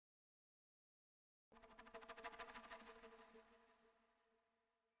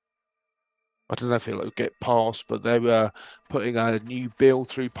I don't know if it'll get passed, but they were putting a new bill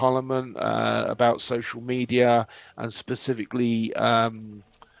through Parliament about social media and specifically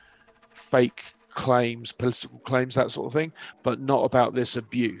fake claims, political claims, that sort of thing, but not about this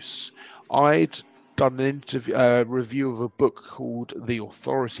abuse. I'd done an review of a book called The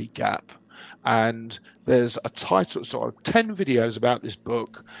Authority Gap, and there's a title, so 10 videos about this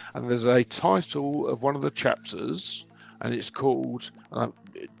book, and there's a title of one of the chapters, and it's called, do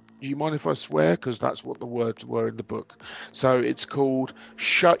you mind if I swear? Because that's what the words were in the book. So it's called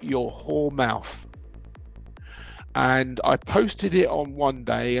Shut Your Whore Mouth. And I posted it on one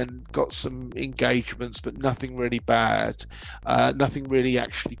day and got some engagements, but nothing really bad, nothing really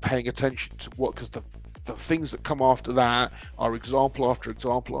actually paying attention to what, because the things that come after that are example after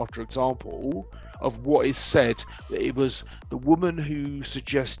example after example of what is said. It was the woman who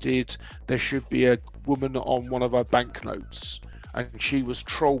suggested there should be a woman on one of our banknotes, and she was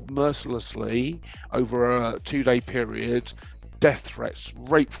trolled mercilessly over a 2-day period. Death threats,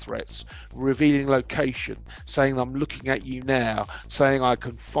 rape threats, revealing location, saying I'm looking at you now, saying I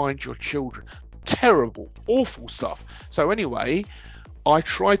can find your children. Terrible, awful stuff. So anyway, I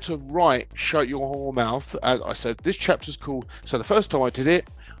tried to write Shut Your Whore Mouth. As I said, this chapter's called, so the first time I did it,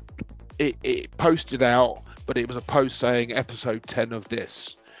 it posted out, but it was a post saying episode 10 of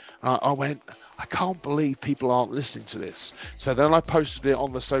this. And I went, I can't believe people aren't listening to this. So then I posted it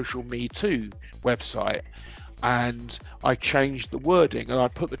on the SocialMeToo website, and I changed the wording, and I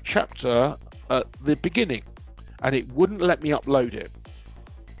put the chapter at the beginning, and it wouldn't let me upload it.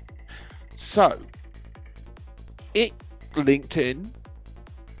 So LinkedIn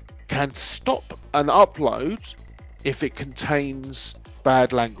can stop an upload if it contains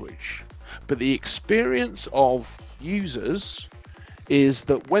bad language, but the experience of users is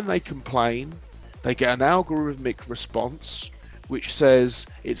that when they complain, they get an algorithmic response which says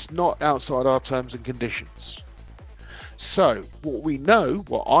it's not outside our terms and conditions. So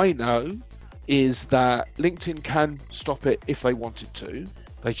what I know is that LinkedIn can stop it if they wanted to.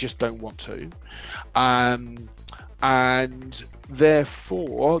 They just don't want to. And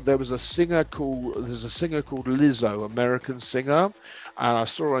therefore there's a singer called Lizzo, American singer, and I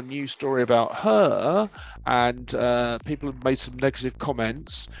saw a news story about her, and people have made some negative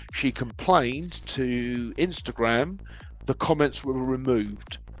comments. She complained to Instagram. The comments were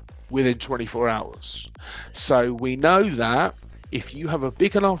removed within 24 hours. So we know that if you have a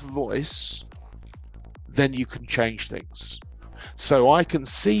big enough voice, then you can change things. So I can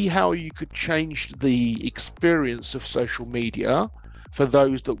see how you could change the experience of social media for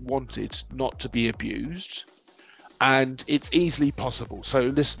those that want it not to be abused, and it's easily possible. So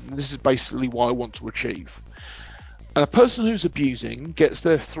this is basically what I want to achieve. And a person who's abusing gets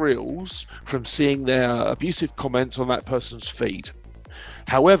their thrills from seeing their abusive comments on that person's feed.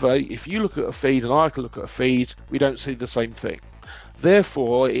 However, if you look at a feed and I can look at a feed, we don't see the same thing.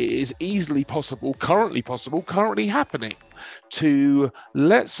 Therefore, it is easily possible, currently happening, to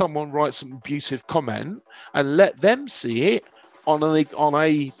let someone write some abusive comment and let them see it on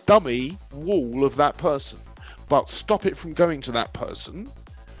a dummy wall of that person, but stop it from going to that person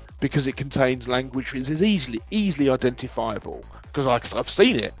because it contains language which is easily identifiable, because I've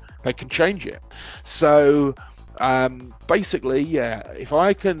seen it. They can change it. So basically, yeah, if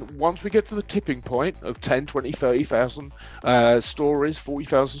I can, once we get to the tipping point of 10, 20, 30,000 stories,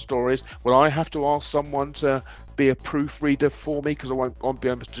 40,000 stories, when I have to ask someone to be a proofreader for me because I won't be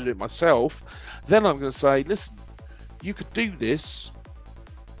able to do it myself, then I'm going to say, listen, you could do this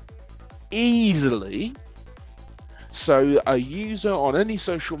easily. So a user on any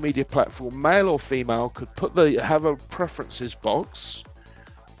social media platform, male or female, could have a preferences box.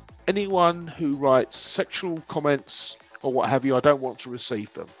 Anyone who writes sexual comments or what have you, I don't want to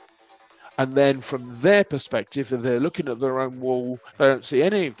receive them. And then from their perspective, if they're looking at their own wall, they don't see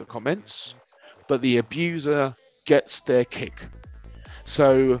any of the comments, but the abuser gets their kick.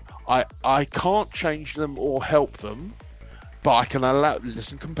 So I can't change them or help them, but I can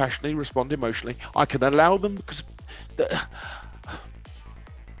listen compassionately, respond emotionally. I can allow them, because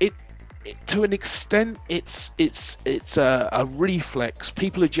to an extent, it's a reflex.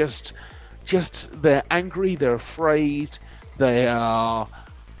 People are just they're angry, they're afraid, they are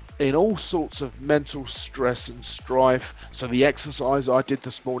in all sorts of mental stress and strife. So the exercise I did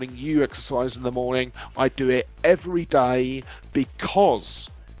this morning, you exercise in the morning, I do it every day because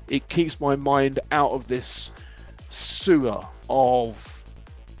it keeps my mind out of this sewer of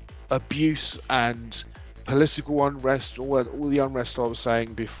abuse and political unrest, all the unrest I was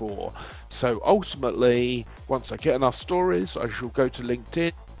saying before. So ultimately, once I get enough stories, I shall go to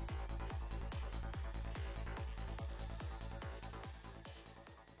LinkedIn